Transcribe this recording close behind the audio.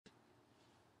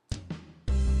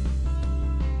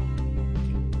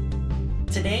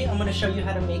Today I'm going to show you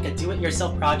how to make a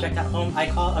do-it-yourself project at home I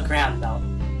call a Crayon Melt.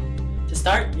 To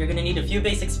start, you're going to need a few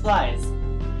basic supplies.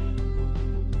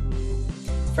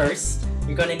 First,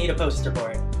 you're going to need a poster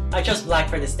board. I chose black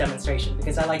for this demonstration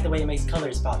because I like the way it makes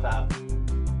colors pop out.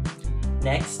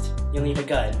 Next, you'll need a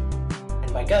gun.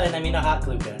 And by gun, I mean a hot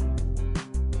glue gun.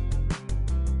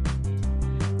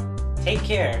 Take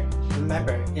care.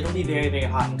 Remember, it'll be very, very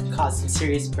hot and can cause some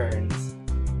serious burns.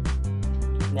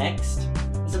 Next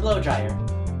is a blow dryer.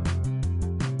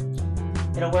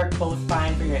 It'll work both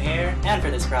fine for your hair and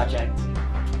for this project.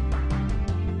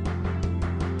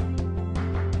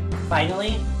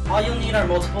 Finally, all you'll need are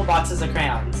multiple boxes of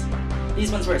crayons.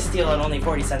 These ones were a steal at only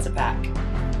 40 cents a pack.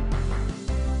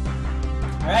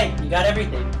 Alright, you got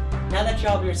everything. Now that you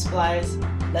have your supplies,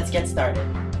 let's get started.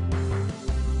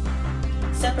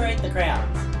 Separate the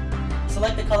crayons.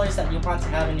 Select the colors that you want to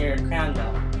have in your crayon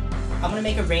melt. I'm going to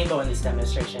make a rainbow in this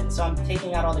demonstration, so I'm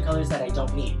taking out all the colors that I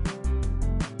don't need.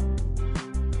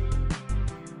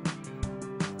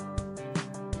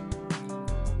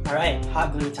 Alright,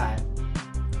 hot glue time.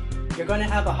 You're going to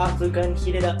have a hot glue gun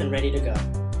heated up and ready to go.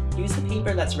 Use the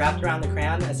paper that's wrapped around the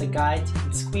crayon as a guide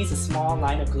and squeeze a small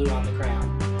line of glue on the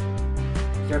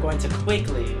crayon. You're going to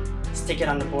quickly stick it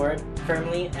on the board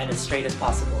firmly and as straight as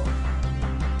possible.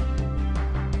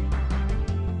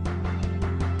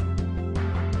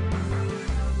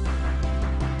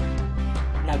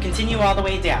 Now continue all the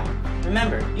way down.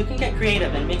 Remember, you can get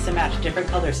creative and mix and match different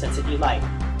color sets if you like.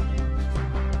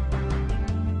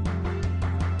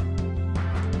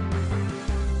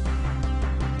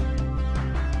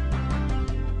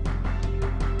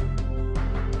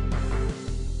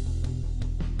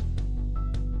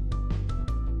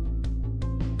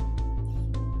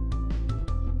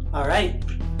 Alright,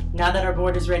 now that our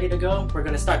board is ready to go, we're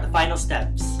going to start the final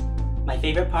steps. My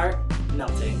favorite part,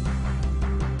 melting.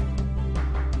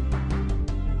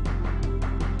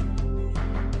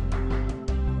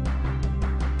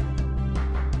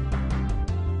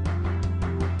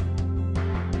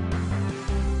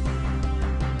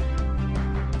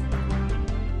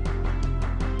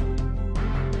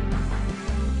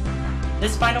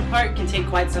 This final part can take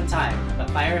quite some time, but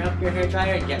fire up your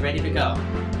hairdryer and get ready to go.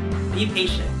 Be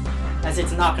patient, as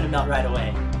it's not going to melt right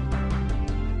away.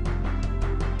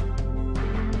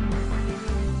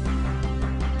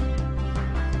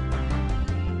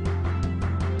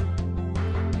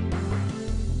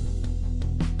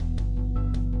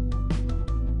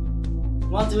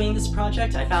 While doing this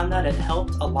project, I found that it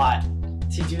helped a lot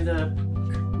to do the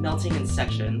melting in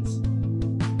sections.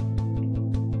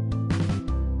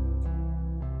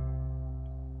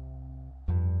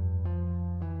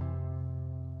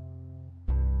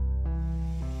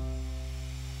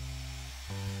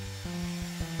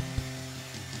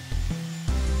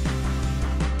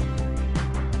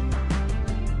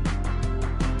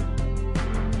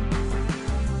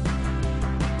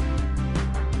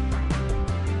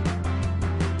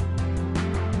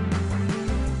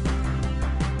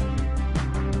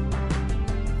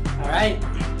 Alright,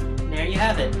 there you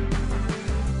have it.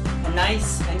 A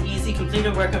nice and easy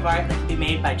completed work of art that can be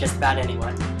made by just about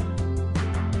anyone.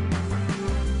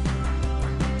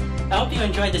 I hope you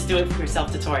enjoyed this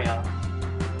do-it-yourself tutorial.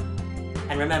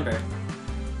 And remember,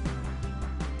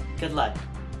 good luck.